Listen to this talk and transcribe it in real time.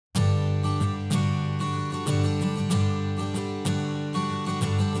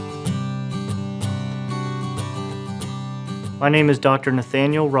My name is Dr.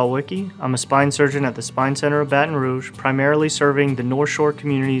 Nathaniel Ralwicki. I'm a spine surgeon at the Spine Center of Baton Rouge, primarily serving the North Shore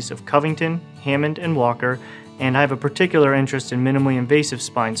communities of Covington, Hammond, and Walker, and I have a particular interest in minimally invasive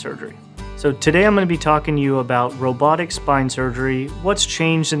spine surgery. So today I'm going to be talking to you about robotic spine surgery, what's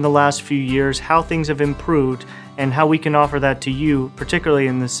changed in the last few years, how things have improved, and how we can offer that to you, particularly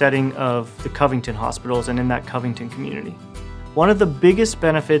in the setting of the Covington hospitals and in that Covington community. One of the biggest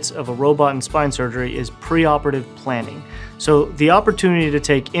benefits of a robot in spine surgery is preoperative planning. So the opportunity to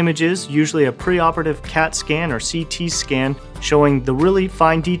take images, usually a preoperative CAT scan or CT scan, showing the really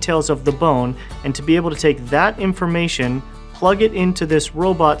fine details of the bone, and to be able to take that information, plug it into this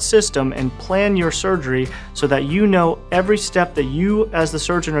robot system and plan your surgery so that you know every step that you as the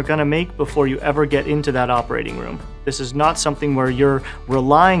surgeon are going to make before you ever get into that operating room. This is not something where you're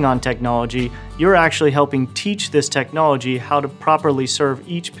relying on technology, you're actually helping teach this technology how to properly serve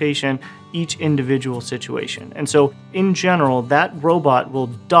each patient, each individual situation. And so in general, that robot will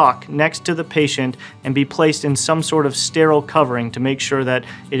dock next to the patient and be placed in some sort of sterile covering to make sure that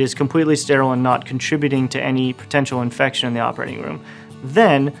it is completely sterile and not contributing to any potential infection in the operating room.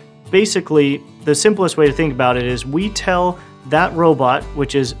 Then, basically, the simplest way to think about it is we tell that robot,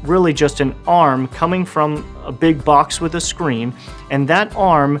 which is really just an arm coming from a big box with a screen, and that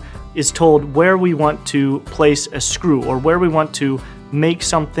arm is told where we want to place a screw or where we want to make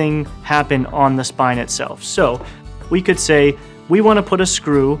something happen on the spine itself. So we could say we want to put a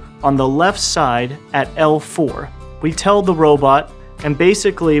screw on the left side at L4. We tell the robot, and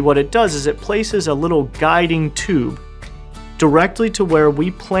basically what it does is it places a little guiding tube directly to where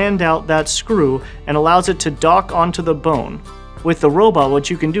we planned out that screw and allows it to dock onto the bone. With the robot, what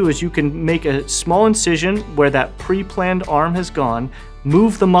you can do is you can make a small incision where that pre-planned arm has gone,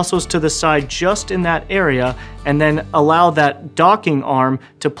 move the muscles to the side just in that area, and then allow that docking arm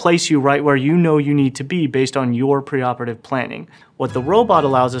to place you right where you know you need to be based on your preoperative planning. What the robot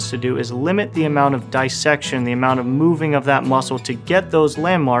allows us to do is limit the amount of dissection, the amount of moving of that muscle to get those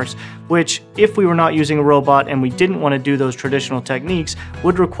landmarks, which if we were not using a robot and we didn't want to do those traditional techniques,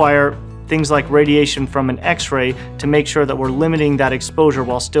 would require things like radiation from an X-ray to make sure that we're limiting that exposure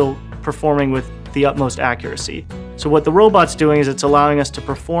while still performing with the utmost accuracy. So what the robot's doing is it's allowing us to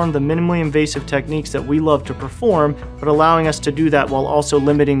perform the minimally invasive techniques that we love to perform, but allowing us to do that while also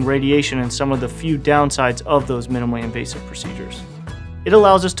limiting radiation and some of the few downsides of those minimally invasive procedures. It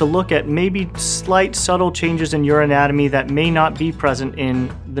allows us to look at maybe slight subtle changes in your anatomy that may not be present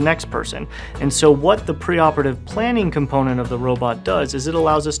in the next person. And so what the preoperative planning component of the robot does is it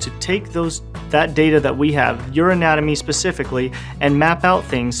allows us to take that data that we have, your anatomy specifically, and map out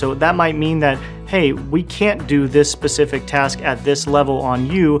things. So that might mean that, hey, we can't do this specific task at this level on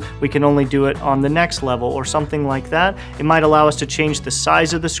you, we can only do it on the next level or something like that. It might allow us to change the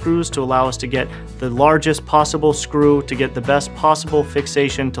size of the screws to allow us to get the largest possible screw, to get the best possible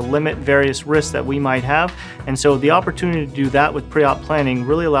fixation, to limit various risks that we might have. And so the opportunity to do that with pre-op planning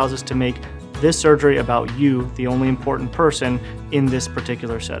really allows us to make this surgery about you, the only important person in this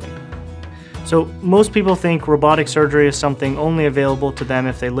particular setting. So most people think robotic surgery is something only available to them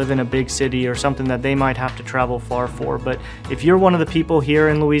if they live in a big city or something that they might have to travel far for. But if you're one of the people here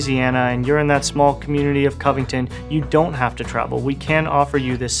in Louisiana and you're in that small community of Covington, you don't have to travel. We can offer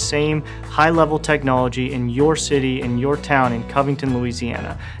you this same high-level technology in your city, in your town, in Covington,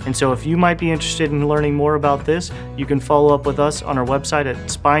 Louisiana. And so if you might be interested in learning more about this, you can follow up with us on our website at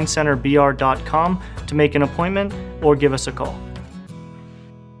spinecenterbr.com to make an appointment or give us a call.